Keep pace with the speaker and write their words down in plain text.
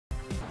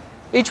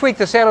Each week,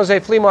 the San Jose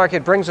Flea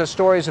Market brings us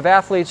stories of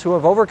athletes who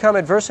have overcome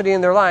adversity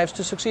in their lives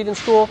to succeed in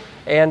school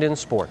and in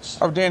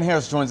sports. Our Dan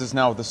Harris joins us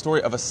now with the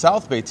story of a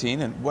South Bay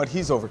teen and what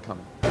he's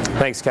overcoming.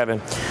 Thanks,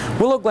 Kevin.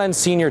 Willow Glen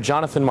senior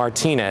Jonathan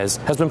Martinez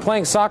has been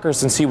playing soccer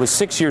since he was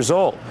 6 years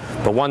old.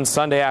 But one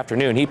Sunday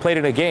afternoon, he played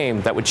in a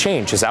game that would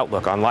change his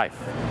outlook on life.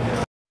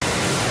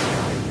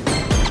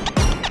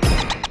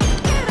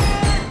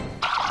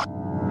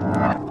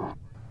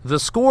 The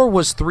score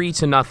was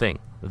 3-0.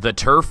 The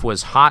turf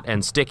was hot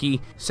and sticky.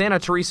 Santa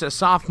Teresa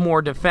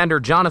sophomore defender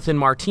Jonathan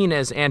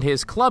Martinez and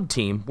his club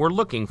team were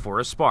looking for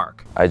a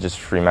spark. I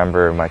just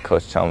remember my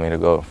coach telling me to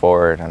go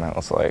forward, and I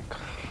was like,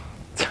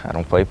 I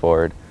don't play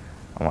forward.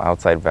 I'm an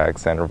outside back,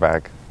 center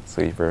back,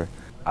 sweeper.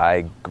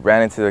 I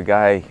ran into the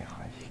guy. He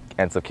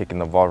ends up kicking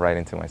the ball right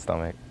into my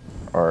stomach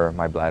or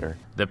my bladder.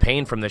 The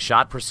pain from the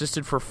shot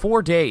persisted for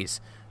 4 days.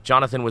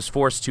 Jonathan was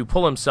forced to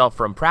pull himself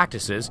from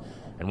practices,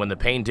 and when the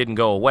pain didn't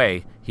go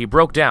away, he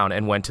broke down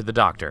and went to the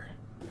doctor.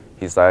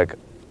 He's like,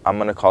 I'm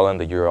going to call in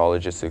the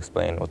urologist to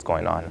explain what's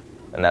going on.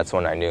 And that's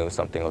when I knew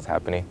something was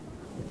happening.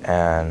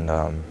 And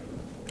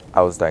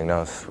I was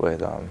diagnosed with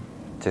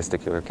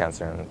testicular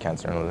cancer and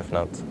cancer in the lymph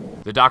nodes.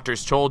 The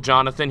doctors told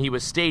Jonathan he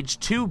was stage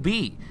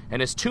 2B, and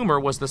his tumor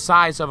was the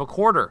size of a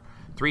quarter.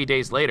 3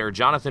 days later,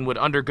 Jonathan would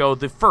undergo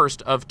the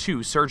first of 2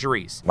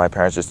 surgeries. My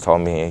parents just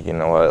told me, you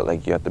know what,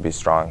 like, you have to be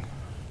strong.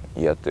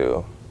 You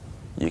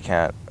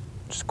can't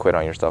just quit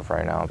on yourself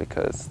right now,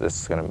 because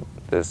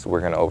we're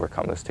gonna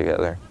overcome this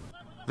together.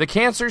 The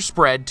cancer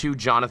spread to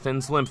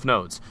Jonathan's lymph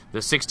nodes. The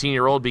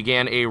 16-year-old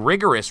began a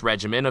rigorous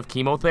regimen of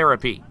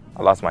chemotherapy.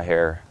 I lost my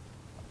hair,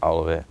 all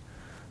of it,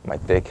 my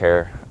thick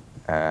hair,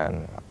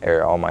 and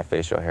all my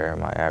facial hair,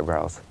 my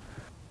eyebrows.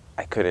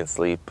 I couldn't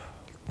sleep,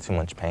 too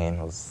much pain.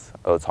 It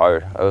was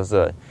hard. It was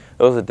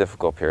a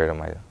difficult period of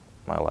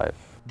my life.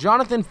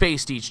 Jonathan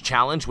faced each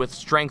challenge with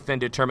strength and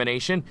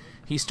determination.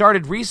 He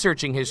started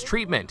researching his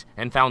treatment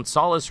and found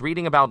solace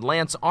reading about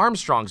Lance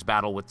Armstrong's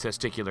battle with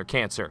testicular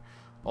cancer,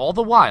 all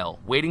the while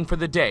waiting for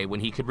the day when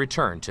he could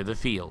return to the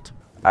field.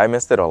 I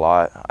missed it a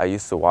lot. I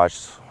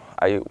watched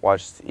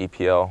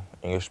EPL,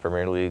 English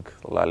Premier League,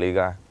 La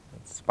Liga,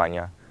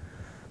 España,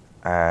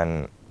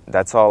 and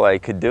that's all I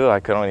could do. I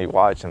could only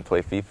watch and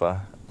play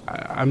FIFA.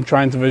 I'm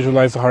trying to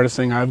visualize the hardest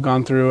thing I've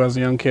gone through as a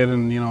young kid,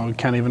 and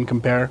can't even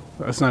compare.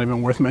 It's not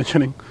even worth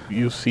mentioning.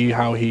 You see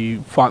how he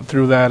fought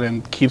through that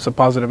and keeps a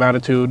positive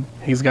attitude.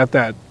 He's got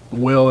that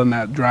will and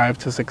that drive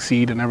to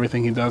succeed in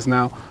everything he does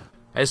now.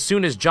 As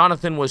soon as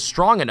Jonathan was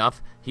strong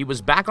enough, he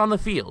was back on the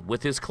field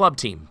with his club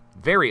team,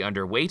 very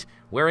underweight,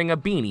 wearing a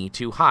beanie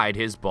to hide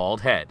his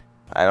bald head.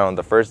 I know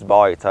the first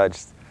ball I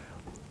touched,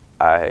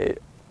 I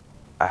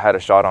had a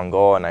shot on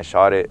goal and I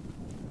shot it.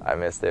 I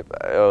missed it,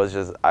 but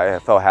I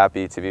felt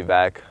happy to be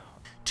back.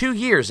 2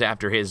 years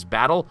after his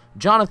battle,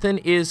 Jonathan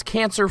is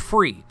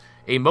cancer-free,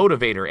 a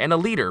motivator and a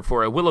leader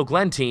for a Willow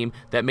Glen team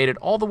that made it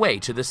all the way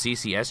to the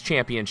CCS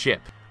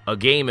championship, a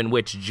game in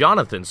which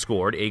Jonathan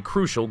scored a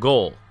crucial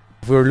goal.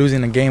 We were losing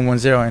the game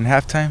 1-0 in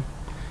halftime.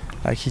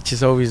 Like, he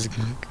just always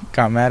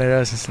got mad at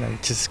us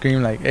and just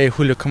screamed like, "Hey,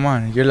 Julio, come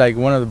on. You're like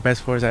one of the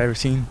best players I've ever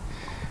seen."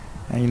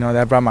 And,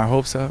 that brought my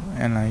hopes up.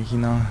 And,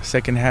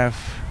 second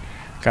half,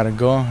 got a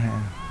goal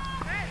and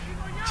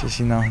just,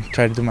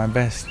 try to do my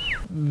best.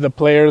 The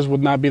players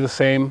would not be the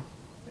same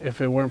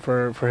if it weren't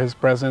for his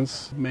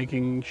presence,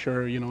 making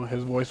sure,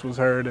 his voice was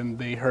heard and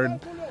they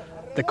heard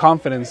the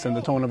confidence and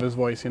the tone of his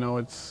voice.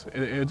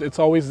 It's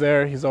always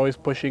there. He's always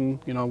pushing,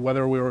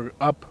 whether we were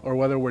up or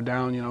whether we're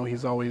down,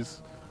 he's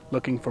always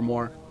looking for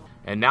more.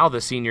 And now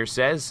the senior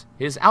says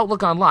his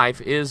outlook on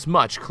life is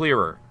much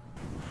clearer.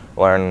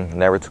 Learn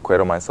never to quit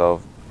on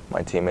myself,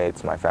 my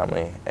teammates, my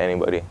family,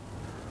 anybody.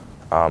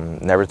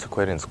 Never to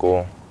quit in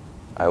school.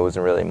 I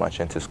wasn't really much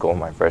into school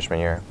my freshman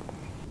year.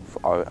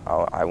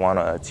 I want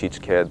to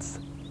teach kids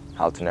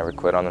how to never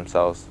quit on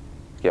themselves,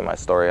 get my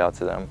story out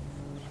to them.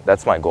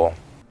 That's my goal.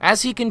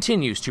 As he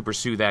continues to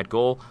pursue that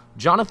goal,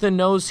 Jonathan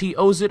knows he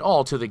owes it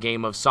all to the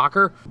game of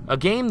soccer, a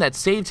game that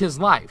saved his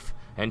life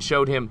and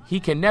showed him he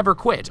can never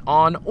quit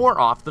on or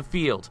off the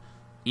field,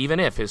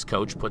 even if his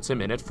coach puts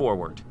him in at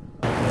forward.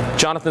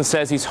 Jonathan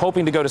says he's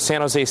hoping to go to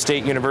San Jose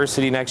State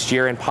University next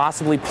year and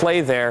possibly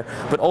play there,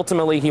 but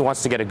ultimately he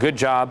wants to get a good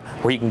job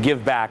where he can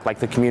give back like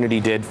the community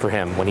did for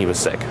him when he was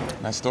sick.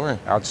 Nice story.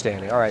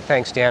 Outstanding. All right,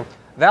 thanks, Dan.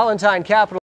 Valentine Capital.